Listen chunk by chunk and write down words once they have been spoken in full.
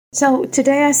So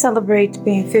today I celebrate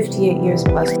being 58 years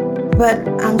plus, but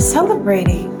I'm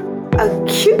celebrating a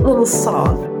cute little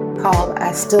song called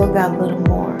I Still Got a Little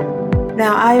More.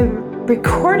 Now I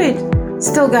recorded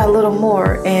Still Got a Little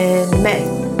More in May,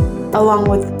 along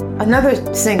with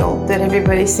another single that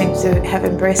everybody seems to have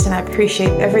embraced, and I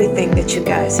appreciate everything that you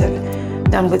guys have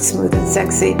done with Smooth and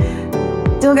Sexy.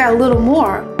 Still Got a Little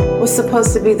More was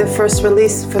supposed to be the first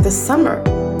release for the summer,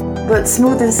 but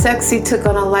Smooth and Sexy took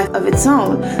on a life of its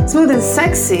own. Smooth and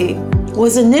Sexy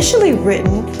was initially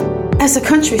written as a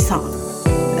country song.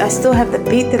 I still have the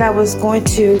beat that I was going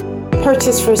to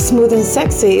purchase for Smooth and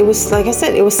Sexy. It was, like I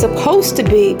said, it was supposed to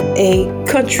be a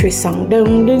country song.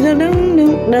 Dun, dun, dun, dun,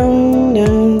 dun, dun,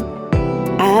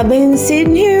 dun. I've been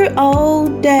sitting here all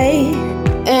day.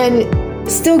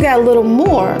 And Still Got a Little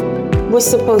More was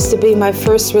supposed to be my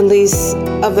first release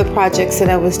of the projects that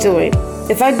I was doing.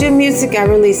 If I do music, I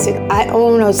release it. I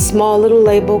own a small little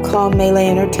label called Melee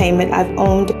Entertainment. I've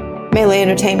owned Melee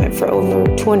Entertainment for over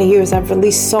 20 years. I've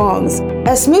released songs.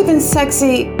 As Smooth and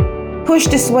Sexy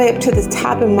pushed its way up to the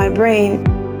top in my brain.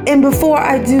 And before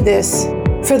I do this,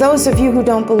 for those of you who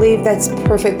don't believe, that's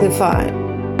perfectly fine.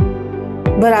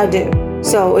 But I do.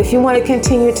 So if you want to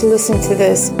continue to listen to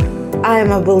this, I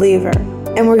am a believer.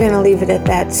 And we're going to leave it at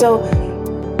that. So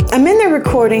I'm in there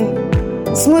recording.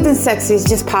 Smooth and Sexy is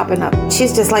just popping up.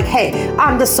 She's just like, hey,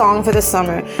 I'm the song for the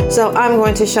summer, so I'm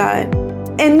going to shine.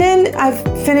 And then I've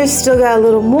finished Still Got a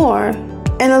Little More,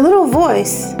 and a little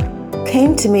voice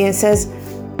came to me and says,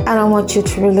 I don't want you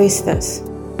to release this.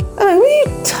 I'm like, what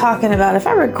are you talking about? If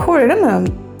I record it, I'm going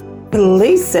to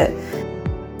release it.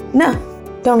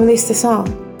 No, don't release the song.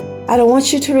 I don't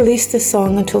want you to release the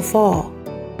song until fall.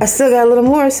 I still got a little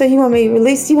more, so you want me to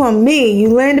release? You want me,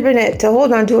 Yolanda Burnett, to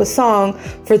hold on to a song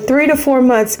for 3 to 4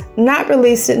 months, not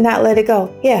release it, not let it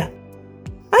go? Yeah.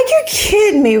 Like, you're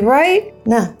kidding me, right?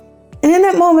 No. And in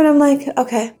that moment, I'm like,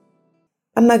 okay,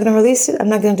 I'm not going to release it. I'm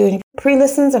not going to do any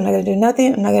pre-listens. I'm not going to do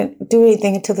nothing. I'm not going to do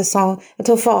anything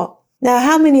until fall. Now,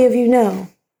 how many of you know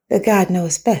that God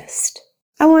knows best?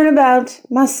 I went about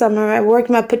my summer. I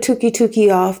worked my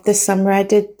patookie off this summer. I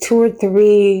did 2 or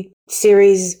 3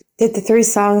 series. Did the 3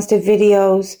 songs, did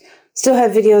videos, still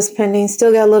have videos pending,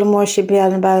 still got a little more, should be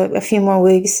out in about a few more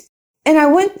weeks. And I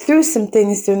went through some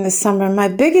things during the summer. My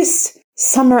biggest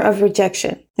summer of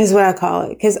rejection is what I call it,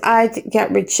 because I got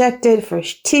rejected for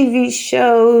TV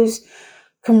shows,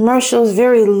 commercials,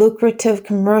 very lucrative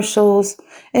commercials.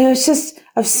 And it was just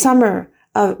a summer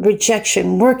of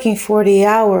rejection, working 40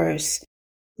 hours,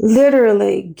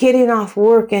 literally getting off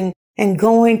work and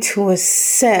going to a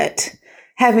set,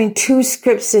 having 2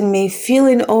 scripts in me,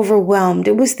 feeling overwhelmed.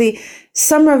 It was the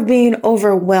summer of being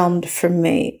overwhelmed for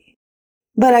me.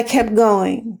 But I kept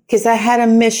going because I had a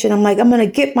mission. I'm like, I'm going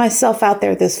to get myself out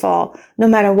there this fall. No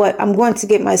matter what, I'm going to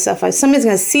get myself out. Somebody's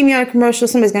going to see me on a commercial.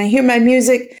 Somebody's going to hear my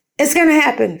music. It's going to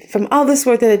happen from all this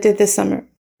work that I did this summer.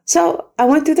 So I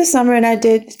went through the summer and I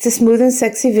did the Smooth and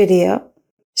Sexy video.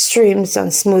 Streams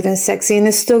on Smooth and Sexy, and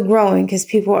it's still growing because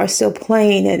people are still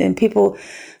playing it, and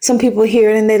some people hear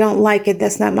it and they don't like it.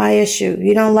 That's not my issue.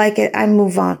 You don't like it, I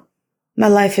move on. My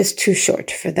life is too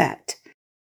short for that.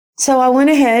 So I went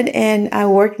ahead and I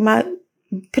worked my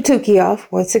patookie off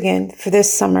once again for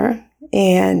this summer,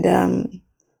 and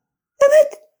I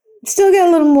still got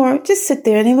a little more. Just sit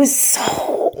there, and it was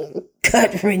so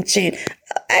gut wrenching.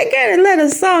 I gotta let a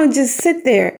song just sit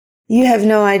there. You have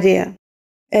no idea.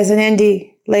 As an indie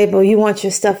label, you want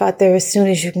your stuff out there as soon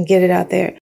as you can get it out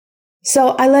there. So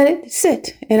I let it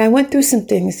sit, and I went through some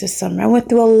things this summer. I went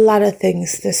through a lot of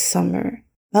things this summer.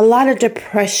 A lot of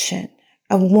depression,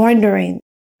 of wondering,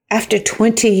 after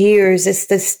 20 years, is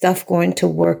this stuff going to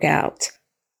work out?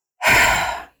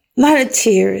 A lot of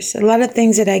tears, a lot of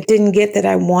things that I didn't get that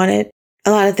I wanted,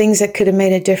 a lot of things that could have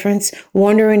made a difference,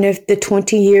 wondering if the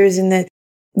 20 years and the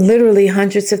literally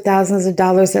hundreds of thousands of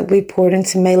dollars that we poured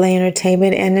into Melee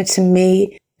Entertainment and into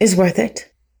me is worth it.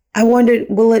 I wondered,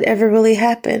 will it ever really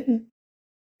happen?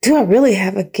 Do I really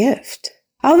have a gift?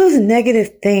 All those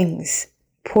negative things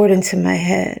poured into my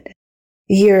head.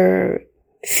 You're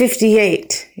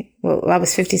 58. Well, I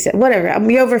was 57.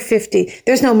 Whatever. You're over 50.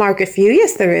 There's no market for you.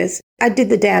 Yes, there is. I did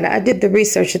the data. I did the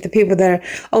research at the people that are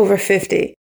over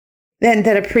 50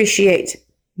 that appreciate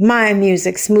my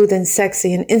music, Smooth and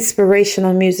Sexy, and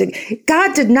inspirational music.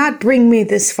 God did not bring me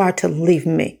this far to leave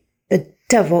me. The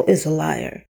devil is a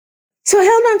liar. So I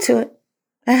held on to it.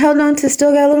 I held on to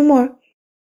Still Got a Little More.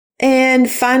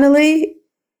 And finally,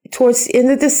 towards the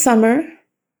end of the summer,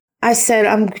 I said,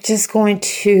 I'm just going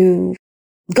to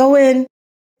go in,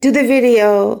 do the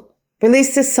video,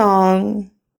 release the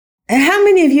song. And how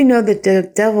many of you know that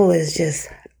the devil is just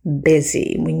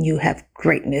busy when you have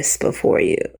greatness before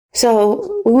you?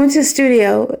 So we went to the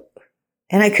studio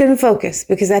and I couldn't focus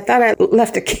because I thought I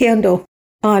left a candle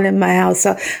on in my house.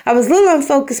 So I was a little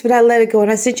unfocused, but I let it go.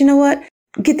 And I said, you know what?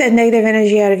 Get that negative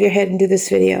energy out of your head and do this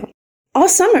video. All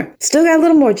summer. Still got a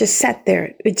little more. Just sat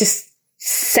there. It just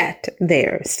sat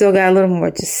there. Still got a little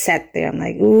more. Just sat there. I'm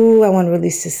like, ooh, I want to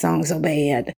release this song so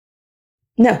bad.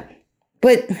 No.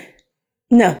 But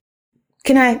no.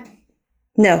 Can I?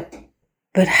 No.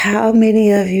 But how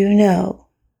many of you know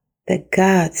that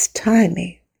God's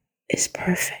timing is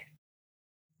perfect?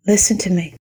 Listen to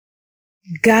me.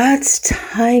 God's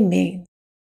timing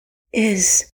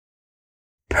is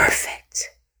perfect.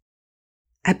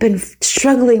 I've been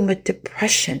struggling with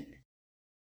depression,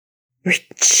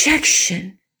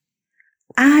 rejection.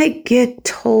 I get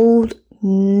told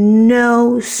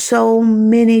no so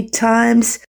many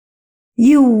times.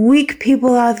 You weak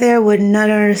people out there would not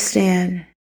understand.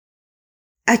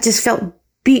 I just felt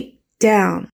beat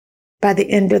down by the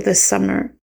end of the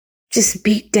summer. Just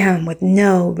beat down with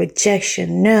no,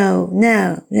 rejection,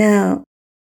 no.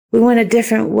 We went a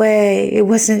different way. It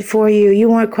wasn't for you. You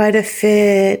weren't quite a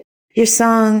fit. Your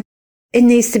song, it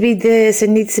needs to be this, it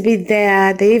needs to be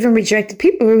that. They even rejected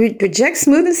people who reject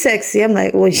Smooth and Sexy. I'm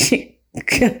like, well,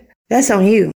 that's on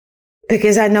you.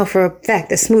 Because I know for a fact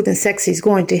that Smooth and Sexy is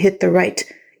going to hit the right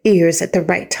ears at the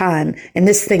right time. And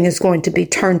this thing is going to be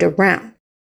turned around.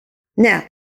 Now,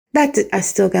 back to, I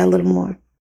still got a little more.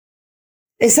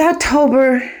 It's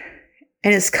October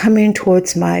and it's coming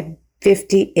towards my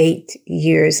 58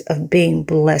 years of being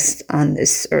blessed on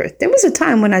this earth. There was a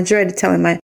time when I dreaded telling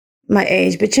my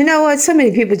age, but you know what? So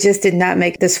many people just did not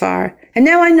make it this far. And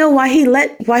now I know why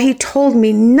he told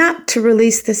me not to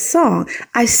release this song.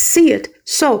 I see it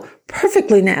so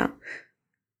perfectly now.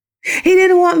 He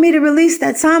didn't want me to release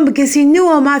that song because he knew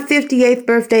on my 58th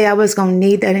birthday, I was going to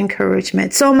need that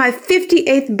encouragement. So on my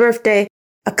 58th birthday,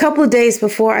 a couple of days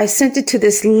before, I sent it to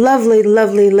this lovely,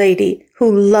 lovely lady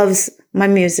who loves my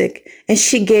music. And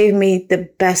she gave me the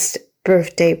best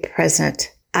birthday present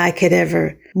I could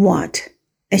ever want.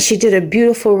 And she did a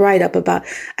beautiful write-up about,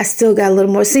 I still got a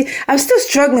little more. See, I'm still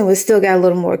struggling with still got a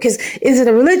little more. Because is it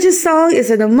a religious song?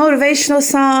 Is it a motivational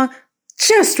song?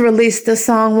 Just release the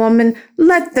song, woman.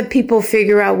 Let the people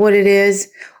figure out what it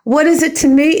is. What is it to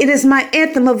me? It is my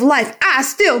anthem of life. I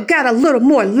still got a little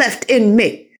more left in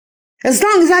me. As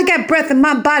long as I got breath in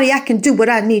my body, I can do what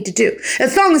I need to do.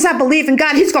 As long as I believe in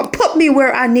God, He's going to put me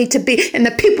where I need to be and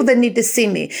the people that need to see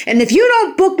me. And if you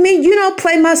don't book me, you don't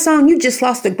play my song, you just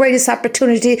lost the greatest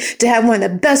opportunity to have one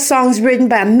of the best songs written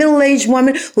by a middle-aged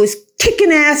woman who's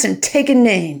kicking ass and taking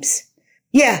names.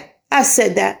 Yeah, I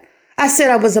said that. I said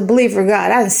I was a believer of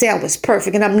God. I didn't say I was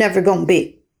perfect and I'm never going to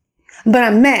be. But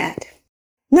I'm mad.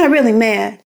 Not really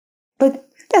mad, but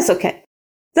that's okay.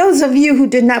 Those of you who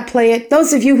did not play it,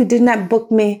 those of you who did not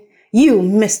book me, you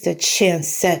missed a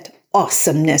chance at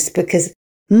awesomeness because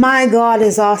my God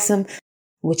is awesome,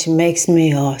 which makes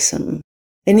me awesome.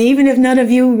 And even if none of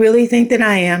you really think that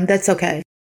I am, that's okay.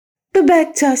 But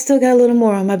back to I still got a little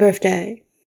more on my birthday.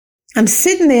 I'm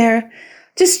sitting there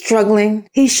just struggling.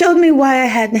 He showed me why I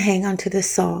had to hang on to this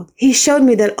song. He showed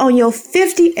me that on your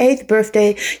 58th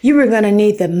birthday, you were going to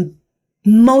need the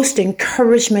most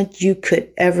encouragement you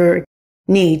could ever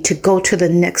need to go to the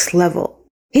next level.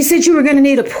 He said you were going to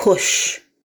need a push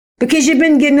because you've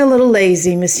been getting a little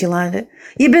lazy, Miss Yolanda.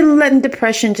 You've been letting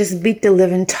depression just beat the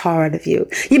living tar out of you.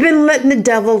 You've been letting the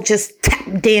devil just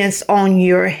tap dance on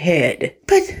your head.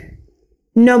 But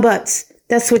no buts.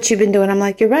 That's what you've been doing. I'm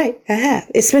like, you're right. I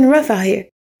have. It's been rough out here.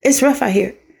 It's rough out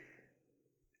here.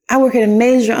 I work at a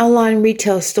major online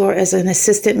retail store as an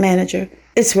assistant manager.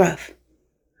 It's rough.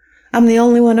 I'm the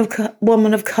only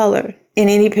woman of color in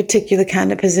any particular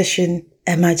kind of position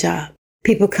at my job.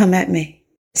 People come at me.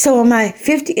 So on my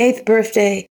 58th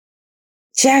birthday,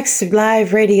 Jack's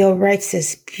Live Radio writes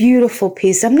this beautiful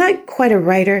piece. I'm not quite a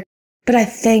writer, but I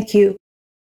thank you.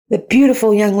 The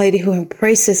beautiful young lady who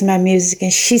embraces my music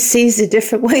and she sees the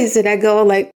different ways that I go.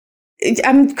 Like,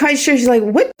 I'm quite sure she's like,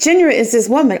 what gender is this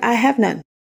woman? I have none.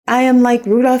 I am like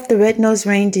Rudolph the Red-Nosed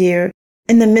Reindeer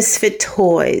and the Misfit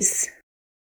Toys.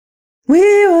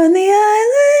 We're on the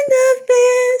island of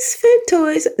misfit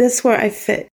toys. That's where I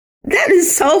fit. That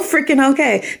is so freaking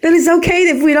okay. That is okay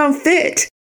if we don't fit.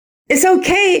 It's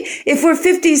okay if we're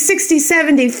 50, 60,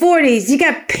 70, 40s. You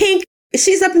got Pink.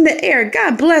 She's up in the air.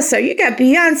 God bless her. You got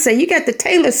Beyonce. You got the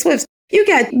Taylor Swifts. You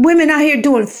got women out here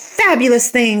doing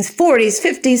fabulous things. 40s,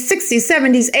 50s, 60s,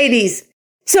 70s, 80s.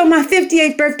 So my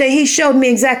 58th birthday, he showed me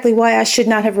exactly why I should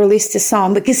not have released this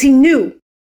song because he knew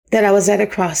that I was at a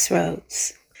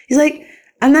crossroads. He's like,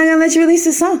 I'm not going to let you release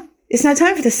this song. It's not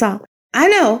time for this song. I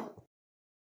know.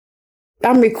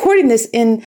 I'm recording this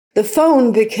in the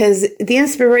phone because the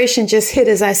inspiration just hit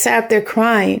as I sat there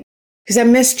crying because I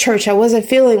missed church. I wasn't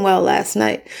feeling well last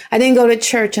night. I didn't go to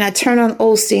church, and I turned on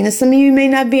Osteen. And some of you may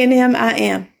not be into him. I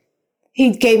am.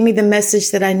 He gave me the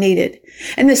message that I needed.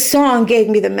 And this song gave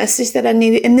me the message that I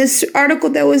needed. And this article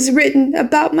that was written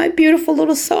about my beautiful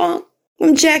little song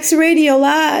from Jack's Radio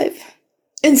Live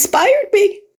inspired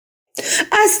me.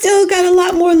 I still got a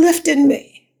lot more left in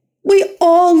me. We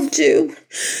all do.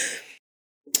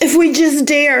 If we just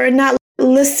dare and not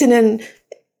listen. And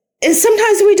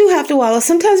sometimes we do have to wallow.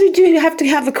 Sometimes we do have to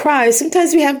have a cry.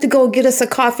 Sometimes we have to go get us a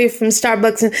coffee from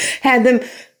Starbucks and have them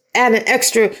add an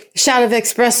extra shot of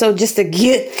espresso just to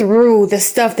get through the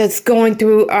stuff that's going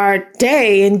through our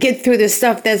day and get through the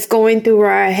stuff that's going through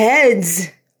our heads.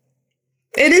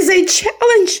 It is a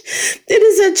challenge. It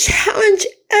is a challenge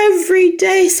every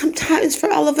day, sometimes for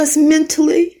all of us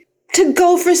mentally, to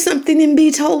go for something and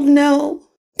be told no,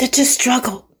 to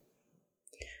struggle.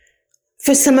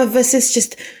 For some of us,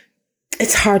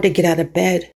 it's hard to get out of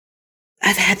bed.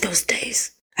 I've had those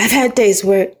days. I've had days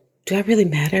where, do I really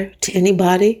matter to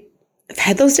anybody? I've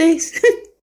had those days.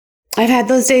 I've had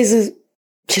those days of,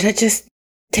 should I just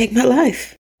take my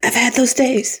life? I've had those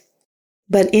days.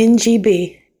 But in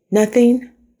GB,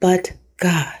 nothing but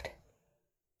God.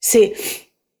 See,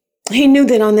 he knew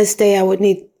that on this day I would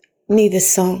need this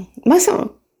song, my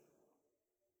song.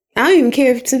 I don't even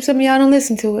care if some of y'all don't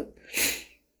listen to it.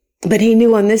 But he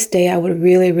knew on this day I would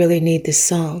really, really need this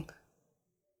song.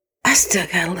 I still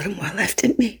got a little more left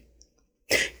in me.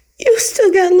 You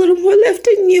still got a little more left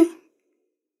in you.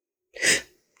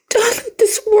 Don't let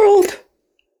this world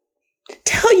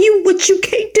tell you what you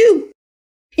can't do.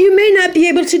 You may not be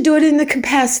able to do it in the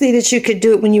capacity that you could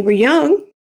do it when you were young,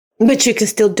 but you can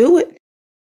still do it.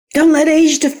 Don't let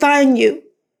age define you.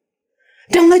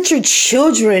 Don't let your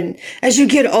children, as you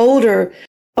get older,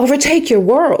 overtake your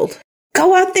world.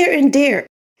 Go out there and dare.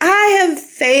 I have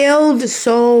failed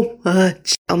so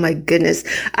much. Oh my goodness.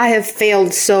 I have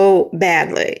failed so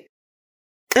badly.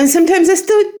 And sometimes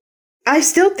I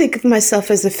still think of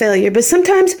myself as a failure, but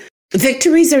sometimes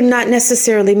victories are not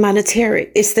necessarily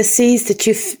monetary. It's the seeds that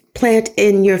you plant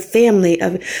in your family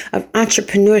of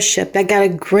entrepreneurship. I got a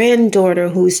granddaughter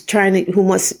who's doing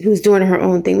her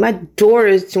own thing. My daughter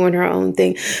is doing her own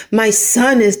thing. My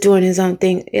son is doing his own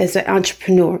thing as an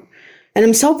entrepreneur. And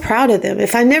I'm so proud of them.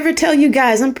 If I never tell you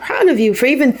guys, I'm proud of you for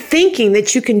even thinking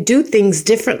that you can do things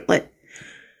differently.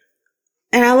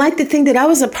 And I like to think that I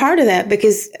was a part of that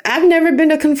because I've never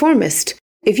been a conformist.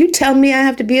 If you tell me I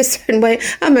have to be a certain way,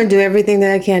 I'm going to do everything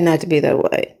that I can not to be that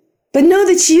way. But know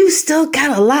that you still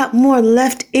got a lot more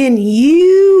left in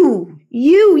you.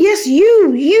 Yes, you.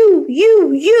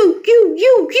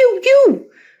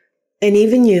 And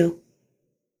even you.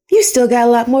 You still got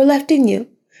a lot more left in you.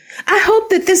 I hope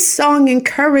that this song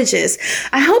encourages.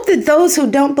 I hope that those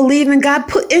who don't believe in God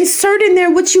insert in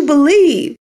there what you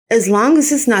believe, as long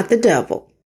as it's not the devil.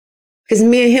 Because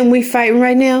me and him, we fighting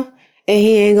right now, and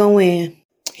he ain't gonna win.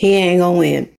 He ain't gonna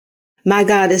win. My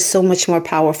God is so much more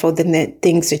powerful than the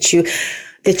things that you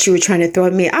were trying to throw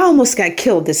at me. I almost got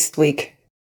killed this week,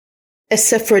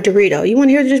 except for a Dorito. You want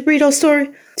to hear the Dorito story?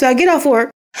 So I get off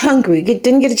work. Hungry,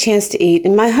 didn't get a chance to eat.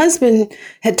 And my husband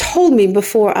had told me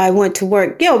before I went to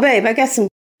work, yo, babe, I got some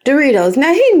Doritos.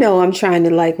 Now he know I'm trying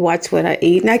to watch what I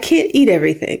eat and I can't eat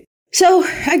everything. So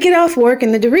I get off work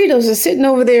and the Doritos are sitting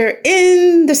over there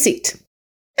in the seat.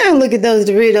 And I look at those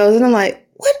Doritos and I'm like,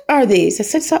 what are these? I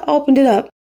said, so I opened it up,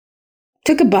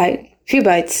 took a few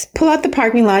bites, pull out the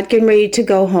parking lot, getting ready to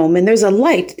go home. And there's a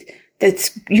light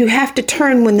you have to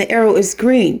turn when the arrow is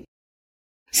green.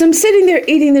 So I'm sitting there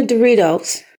eating the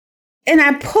Doritos, and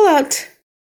I pull out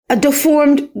a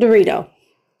deformed Dorito.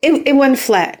 It went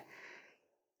flat.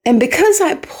 And because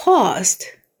I paused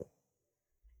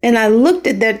and I looked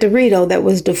at that Dorito that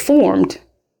was deformed,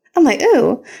 I'm like,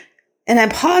 oh. And I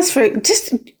paused for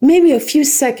just maybe a few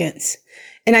seconds.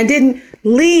 And I didn't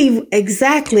leave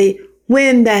exactly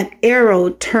when that arrow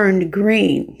turned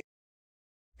green.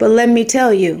 But let me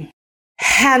tell you,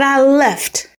 had I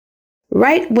left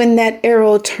right when that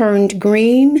arrow turned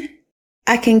green,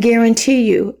 I can guarantee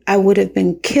you I would have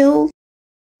been killed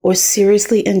or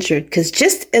seriously injured. Because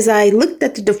just as I looked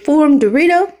at the deformed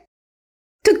Dorito,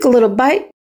 took a little bite,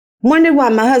 wondered why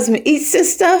my husband eats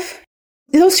this stuff,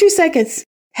 those few seconds,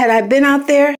 had I been out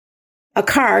there, a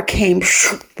car came,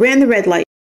 ran the red light,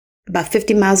 about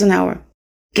 50 miles an hour.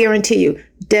 Guarantee you,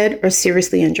 dead or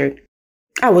seriously injured.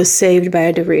 I was saved by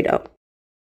a Dorito,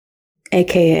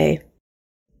 a.k.a.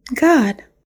 God.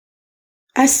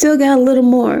 I still got a little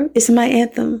more. It's my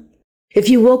anthem. If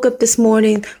you woke up this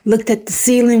morning, looked at the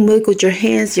ceiling, wiggled your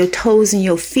hands, your toes, and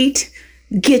your feet,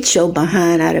 Get your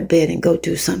behind out of bed and go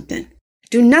do something.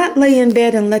 Do not lay in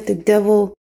bed and let the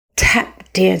devil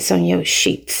tap dance on your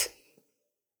sheets.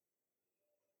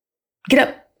 Get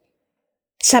up.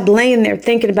 Stop laying there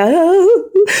thinking about,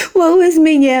 oh, woe is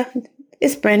me. Yeah,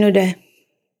 it's a brand new day.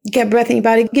 You got breath in your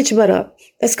body. Get your butt up.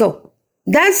 Let's go.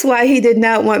 That's why he did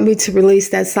not want me to release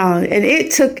that song. And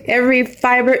it took every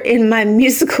fiber in my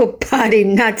musical body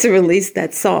not to release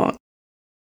that song.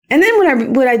 And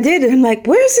then what I did, I'm like,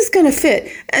 where is this going to fit?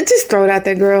 And just throw it out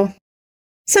there, girl.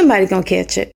 Somebody going to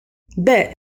catch it.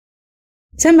 Bet.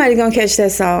 Somebody going to catch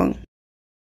that song.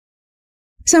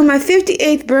 So on my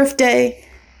 58th birthday,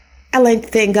 I like to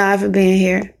thank God for being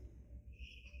here.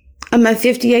 On my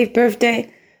 58th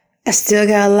birthday, I still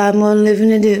got a lot more living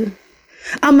to do.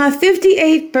 On my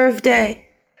 58th birthday,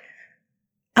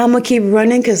 I'm going to keep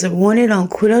running because the one don't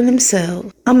quit on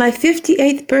themselves. On my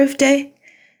 58th birthday,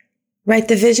 write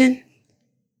the vision,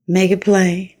 make it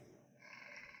plain.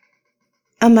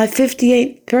 On my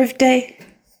 58th birthday,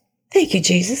 thank you,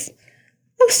 Jesus,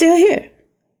 I'm still here.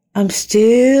 I'm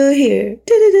still here.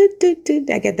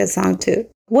 I get that song too.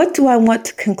 What do I want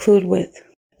to conclude with?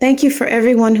 Thank you for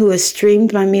everyone who has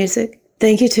streamed my music.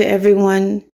 Thank you to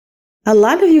everyone. A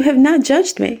lot of you have not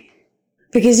judged me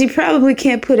because you probably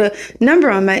can't put a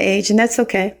number on my age, and that's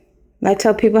okay. I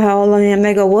tell people how old I am.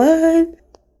 They go, what?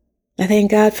 I thank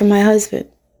God for my husband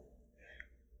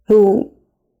who,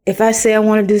 if I say I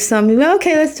want to do something, well,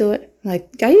 okay, let's do it. Like,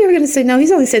 are you ever going to say no?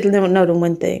 He's only said no to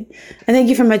one thing. I thank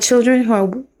you for my children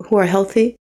who are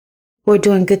healthy, who are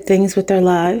doing good things with their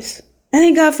lives. I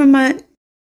thank God for my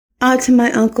aunt and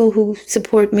my uncle who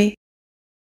support me,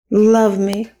 love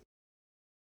me.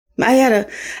 I have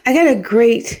a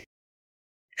great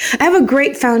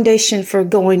foundation for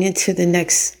going into the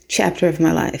next chapter of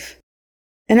my life.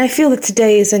 And I feel that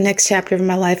today is the next chapter of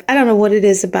my life. I don't know what it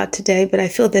is about today, but I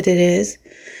feel that it is.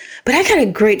 But I got a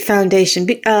great foundation.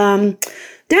 Diana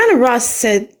Ross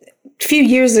said a few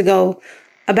years ago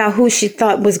about who she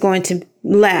thought was going to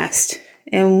last.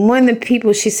 And one of the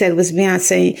people she said was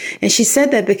Beyonce. And she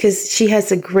said that because she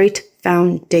has a great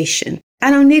foundation. I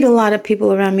don't need a lot of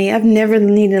people around me. I've never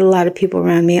needed a lot of people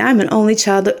around me. I am the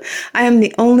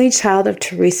only child of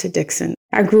Teresa Dixon.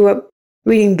 I grew up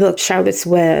reading books, Charlotte's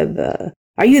Web,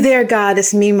 Are You There, God?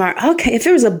 It's Me, Mark. Okay, if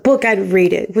there was a book, I'd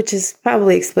read it, which is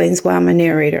probably explains why I'm a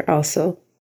narrator also.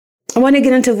 I want to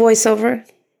get into voiceover.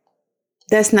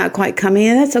 That's not quite coming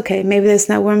in. That's okay. Maybe that's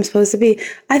not where I'm supposed to be.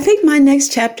 I think my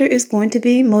next chapter is going to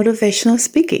be motivational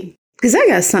speaking because I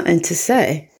got something to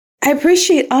say. I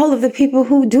appreciate all of the people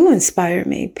who do inspire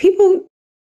me. People,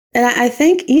 and I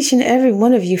thank each and every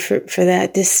one of you for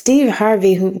that. This Steve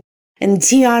Harvey and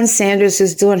Deion Sanders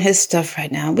who's doing his stuff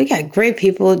right now. We got great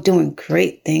people doing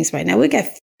great things right now. We got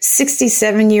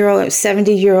 67-year-old,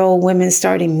 70-year-old women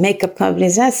starting makeup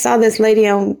companies. I saw this lady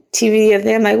on TV the other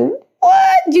day. I'm like,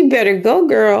 what? You better go,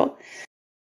 girl.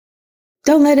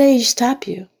 Don't let age stop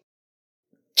you.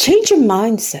 Change your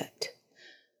mindset.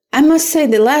 I must say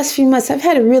the last few months, I've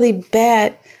had a really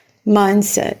bad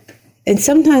mindset. And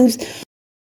sometimes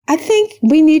I think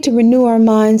we need to renew our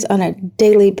minds on a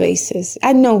daily basis.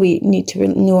 I know we need to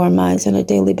renew our minds on a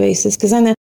daily basis because on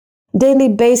a daily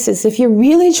basis, if you're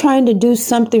really trying to do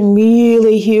something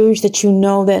really huge that you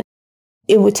know that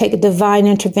it would take a divine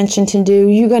intervention to do,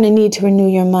 you're going to need to renew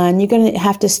your mind. You're going to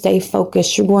have to stay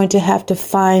focused. You're going to have to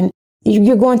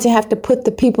put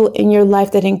the people in your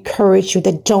life that encourage you,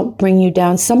 that don't bring you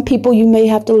down. Some people you may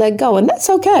have to let go, and that's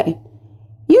okay.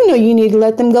 You know you need to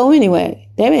let them go anyway.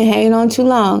 They've been hanging on too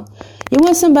long. You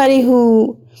want somebody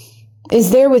who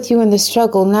is there with you in the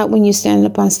struggle, not when you stand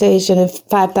up on stage in a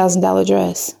 $5,000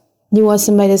 dress. You want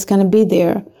somebody that's going to be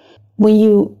there when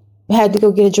you had to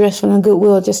go get a dress from a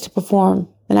Goodwill just to perform.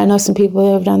 And I know some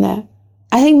people have done that.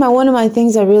 I think one of my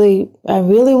things I really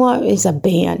want is a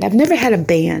band. I've never had a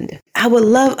band. I would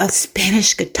love a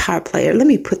Spanish guitar player. Let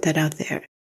me put that out there.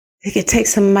 They could take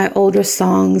some of my older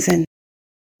songs and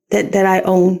that I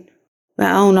own.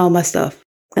 I own all my stuff.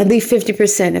 At least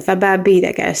 50%. If I buy a beat,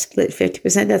 I gotta split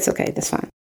 50%. That's okay. That's fine.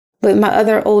 But my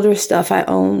other older stuff I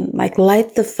own, like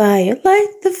Light the Fire,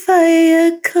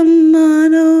 come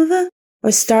on over,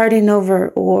 or Starting Over,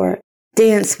 or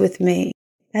Dance With Me.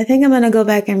 I think I'm going to go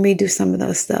back and redo some of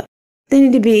those stuff. They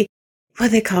need to be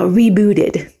what they call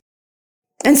rebooted.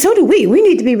 And so do we. We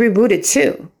need to be rebooted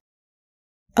too.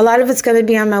 A lot of it's going to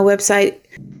be on my website.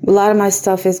 A lot of my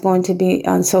stuff is going to be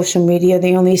on social media.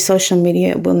 The only social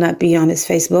media it will not be on is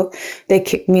Facebook. They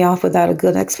kicked me off without a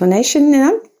good explanation,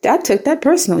 and I took that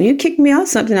personal. You kicked me off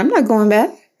something, I'm not going back.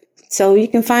 So you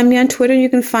can find me on Twitter. You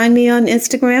can find me on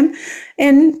Instagram.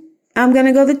 And I'm going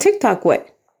to go the TikTok way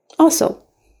also.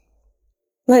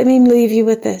 Let me leave you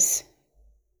with this.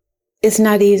 It's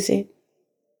not easy.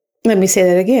 Let me say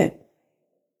that again.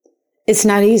 It's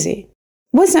not easy.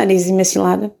 What's not easy, Miss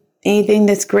Yolanda? Anything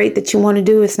that's great that you want to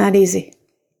do, it's not easy.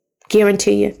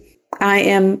 Guarantee you. I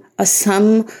am a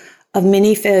sum of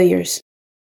many failures.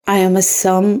 I am a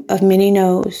sum of many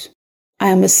no's. I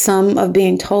am a sum of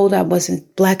being told I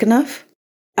wasn't black enough.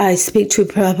 I speak too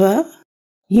proper.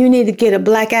 You need to get a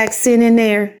black accent in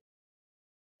there.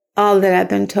 All that I've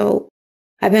been told.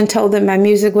 I've been told that my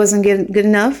music wasn't good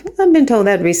enough. I've been told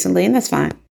that recently, and that's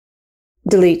fine.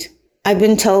 Delete. I've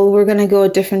been told we're going to go a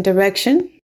different direction.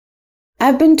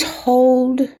 I've been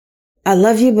told I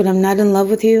love you, but I'm not in love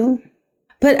with you.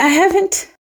 But I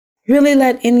haven't really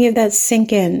let any of that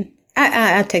sink in.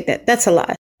 I take that. That's a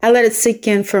lie. I let it sink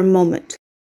in for a moment.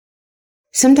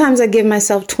 Sometimes I give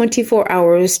myself 24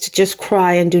 hours to just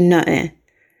cry and do nothing.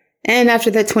 And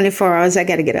after that 24 hours, I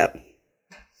got to get up.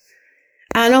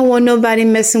 I don't want nobody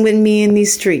messing with me in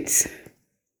these streets.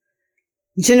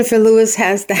 Jennifer Lewis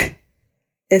has that.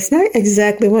 It's not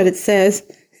exactly what it says.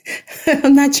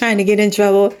 I'm not trying to get in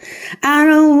trouble. I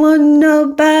don't want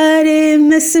nobody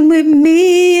messing with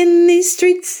me in these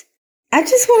streets. I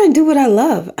just want to do what I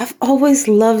love. I've always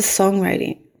loved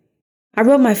songwriting. I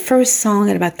wrote my first song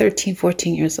at about 13,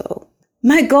 14 years old.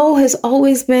 My goal has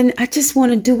always been, I just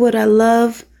want to do what I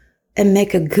love and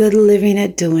make a good living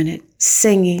at doing it.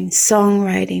 Singing,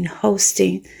 songwriting,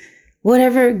 hosting,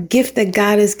 whatever gift that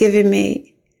God has given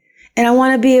me. And I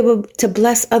want to be able to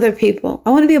bless other people.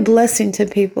 I want to be a blessing to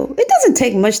people. It doesn't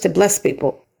take much to bless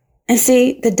people. And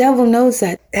see, the devil knows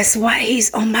that. That's why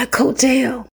he's on my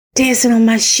coattail, dancing on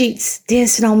my sheets,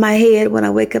 dancing on my head when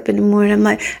I wake up in the morning. I'm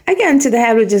like, I got into the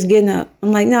habit of just getting up.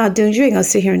 I'm like, no, dude, you ain't going to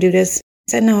sit here and do this.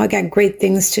 I said, no, I got great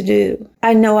things to do.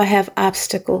 I know I have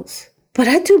obstacles, but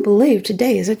I do believe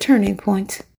today is a turning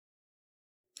point.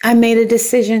 I made a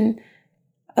decision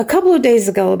a couple of days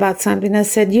ago about something. I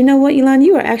said, you know what, Yolanda,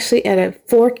 you are actually at a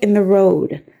fork in the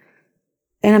road.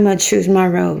 And I'm going to choose my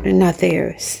road and not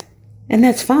theirs. And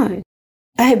that's fine.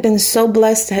 I have been so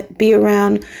blessed to be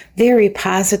around very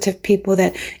positive people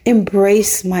that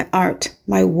embrace my art,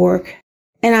 my work.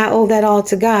 And I owe that all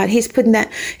to God. He's put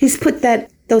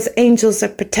those angels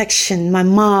of protection, my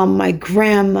mom, my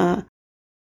grandma,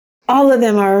 all of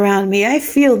them are around me. I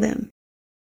feel them.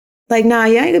 Like, nah,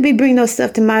 you ain't gonna be bringing no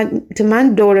stuff to my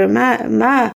daughter,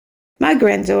 my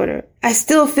granddaughter. I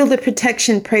still feel the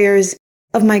protection prayers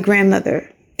of my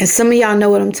grandmother. And some of y'all know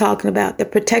what I'm talking about. The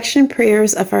protection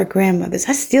prayers of our grandmothers.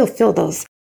 I still feel those.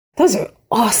 Those are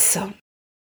awesome.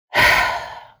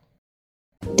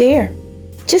 Dare.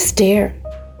 Just dare.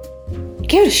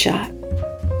 Give it a shot.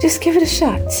 Just give it a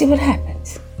shot. See what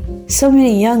happens. So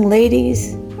many young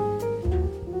ladies.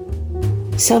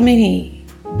 So many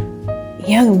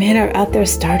young men are out there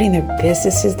starting their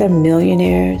businesses. They're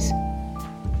millionaires.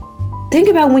 Think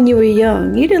about when you were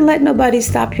young. You didn't let nobody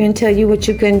stop you and tell you what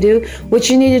you couldn't do. What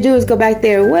you need to do is go back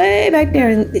there, way back there,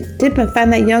 and dip and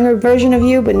find that younger version of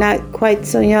you, but not quite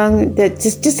so young, that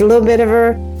just a little bit of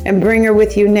her, and bring her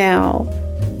with you now.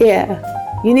 Yeah,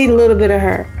 you need a little bit of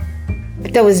her.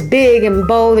 But that was big and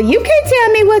bold. And you can't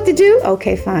tell me what to do.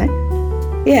 Okay, fine.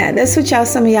 Yeah, that's what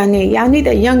some of y'all need. Y'all need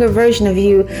that younger version of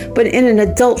you, but in an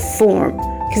adult form.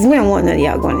 Because we don't want none of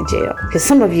y'all going to jail. Because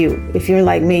some of you, if you're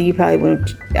like me, you probably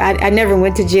wouldn't. I never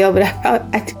went to jail, but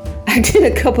I did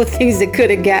a couple things that could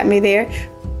have got me there.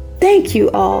 Thank you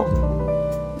all.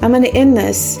 I'm going to end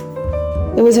this.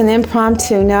 It was an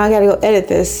impromptu. Now I got to go edit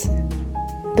this.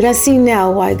 But I see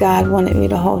now why God wanted me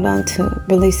to hold on to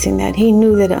releasing that. He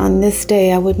knew that on this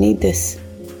day I would need this.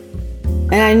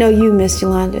 And I know you, Miss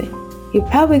Yolanda. You're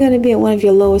probably going to be at one of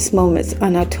your lowest moments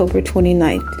on October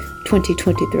 29th,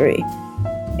 2023.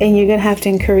 And you're going to have to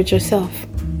encourage yourself.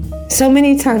 So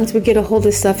many times we get a hold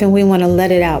of stuff and we want to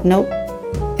let it out. Nope.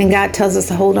 And God tells us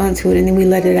to hold on to it and then we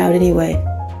let it out anyway.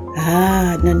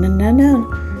 No.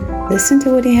 Listen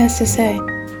to what he has to say.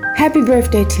 Happy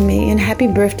birthday to me and happy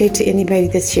birthday to anybody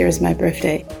that shares my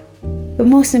birthday. But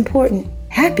most important,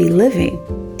 happy living.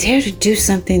 Dare to do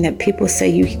something that people say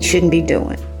you shouldn't be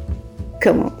doing.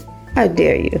 Come on. How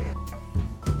dare you?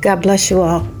 God bless you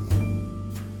all.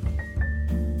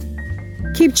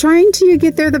 Keep Trying Till You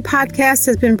Get There. The podcast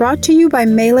has been brought to you by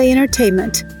Melee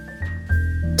Entertainment.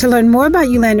 To learn more about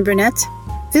Yolanda Burnett,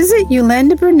 visit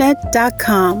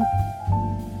yolandaburnett.com.